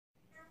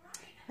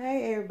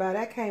Hey everybody,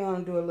 I came on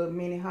to do a little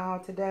mini haul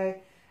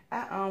today.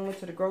 I went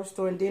to the grocery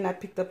store and then I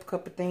picked up a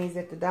couple things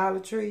at the Dollar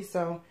Tree.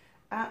 So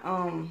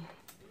I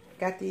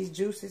got these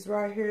juices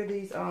right here,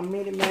 these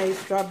Minute Maid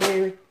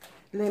strawberry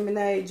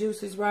lemonade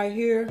juices right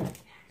here.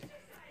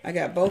 I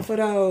got both of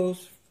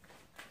those.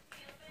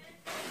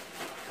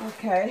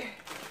 Okay.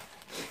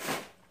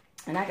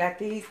 And I got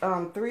these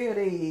 3 of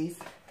these.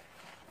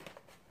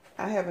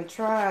 I haven't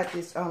tried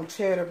this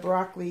cheddar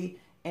broccoli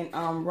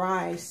and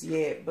rice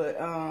yet, but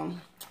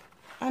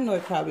I know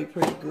it's probably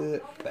pretty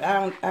good. But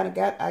I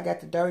got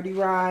the dirty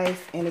rice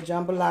and the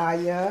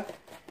jambalaya,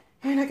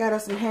 and I got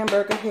us some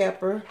hamburger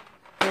helper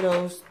for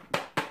those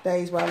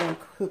days while I want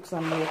to cook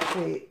something real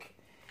quick.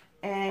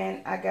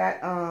 And I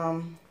got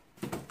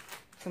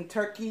some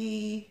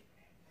turkey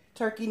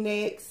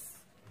necks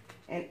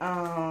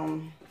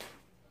and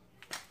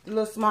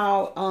little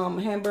small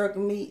hamburger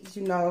meats,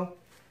 you know,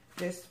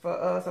 just for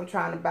us. I'm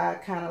trying to buy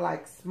kind of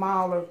like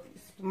smaller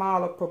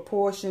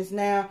proportions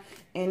now.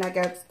 And I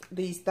got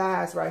these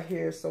thighs right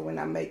here, so when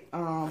I make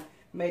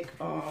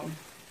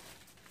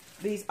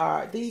these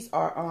are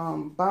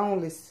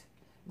boneless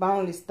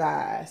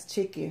thighs,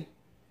 chicken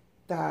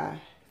thigh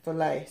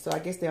fillet. So I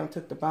guess they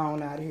took the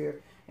bone out of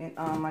here. And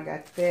I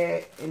got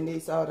that, and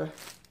these are the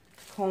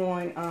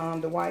corn,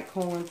 the white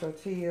corn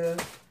tortillas,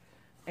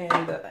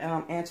 and the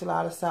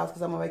enchilada sauce,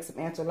 because I'm gonna make some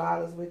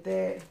enchiladas with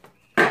that.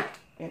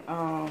 And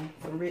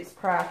some Ritz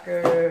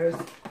crackers,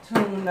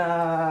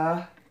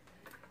 tuna.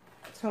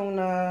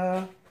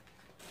 I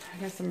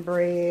got some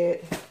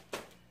bread,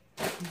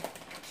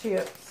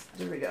 chips,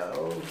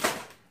 Doritos,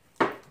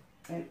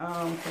 and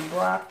some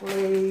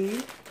broccoli.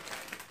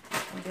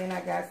 And then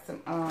I got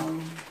some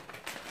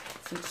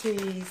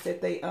cheese that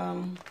they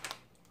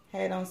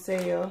had on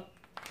sale.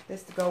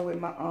 That's to go with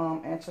my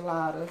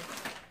enchiladas.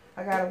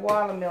 I got a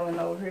watermelon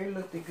over here. It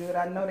looked good.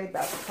 I know they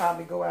about to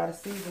probably go out of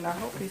season. I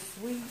hope it's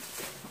sweet.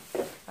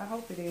 I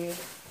hope it is.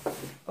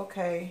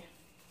 Okay.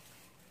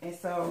 And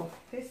so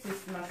this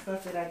is my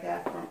stuff that I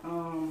got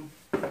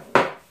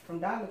from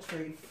Dollar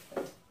Tree.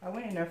 I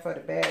went in there for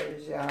the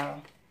batteries,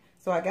 y'all.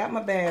 So I got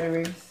my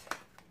batteries.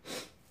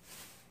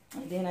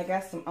 And then I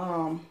got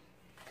some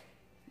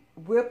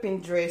whipping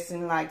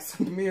dressing, like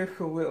some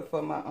Miracle Whip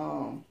for my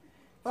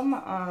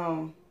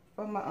tuna.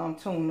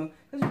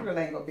 Cause you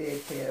really ain't gonna be able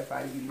to tell if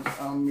I use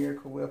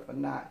Miracle Whip or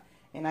not.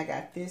 And I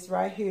got this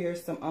right here,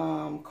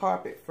 some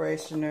carpet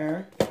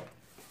freshener.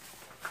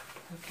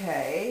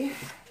 Okay.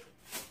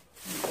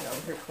 Let me get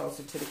over here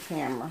closer to the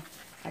camera.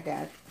 I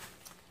got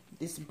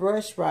this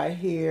brush right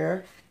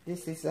here.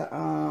 This is a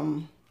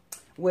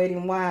Wet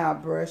n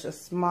Wild brush, a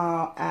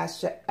small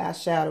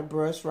eyeshadow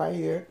brush right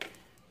here.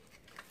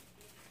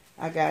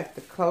 I got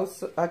the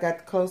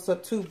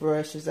close-up 2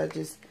 brushes. I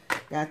just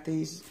got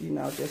these, you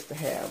know, just to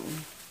have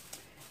them.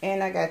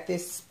 And I got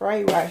this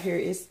spray right here.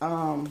 It's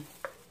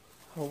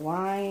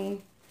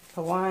Hawaiian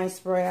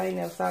spray. I ain't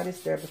never saw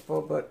this there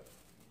before, but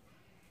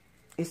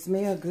it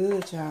smells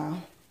good, y'all.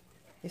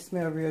 It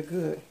smells real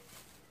good.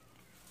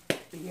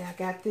 But yeah, I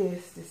got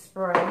this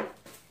spray.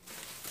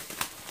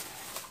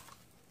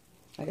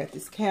 I got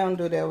this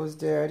candle that was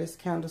there. This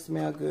candle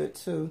smells good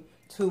too.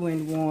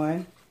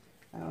 2-in-1.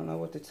 I don't know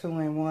what the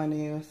 2-in-1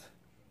 is.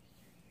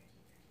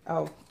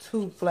 Oh,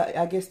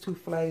 I guess 2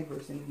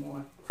 flavors in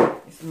one.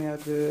 It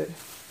smells good.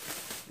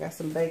 Got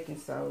some baking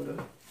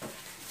soda.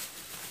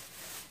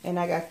 And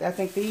I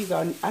think these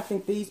are a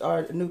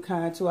new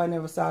kind too. I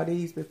never saw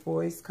these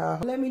before. It's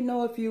called. Let me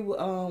know if you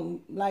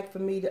like for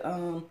me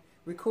to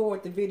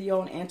record the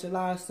video on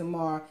enchiladas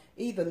tomorrow.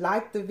 Either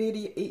like the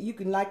video, you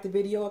can like the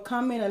video, or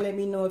comment and let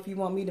me know if you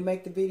want me to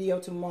make the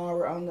video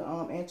tomorrow on the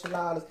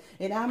enchiladas.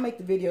 And I'll make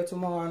the video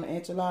tomorrow on the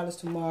enchiladas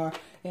tomorrow.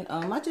 And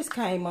I just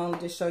came on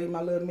to show you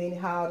my little mini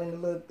haul and the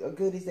little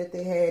goodies that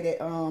they had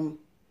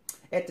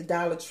at the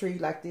Dollar Tree,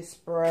 like this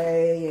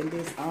spray and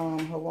this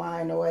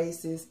Hawaiian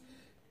Oasis.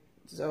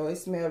 So it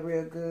smells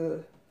real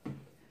good.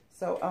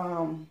 So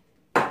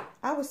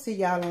I will see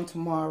y'all on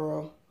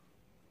tomorrow.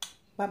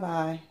 Bye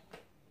bye.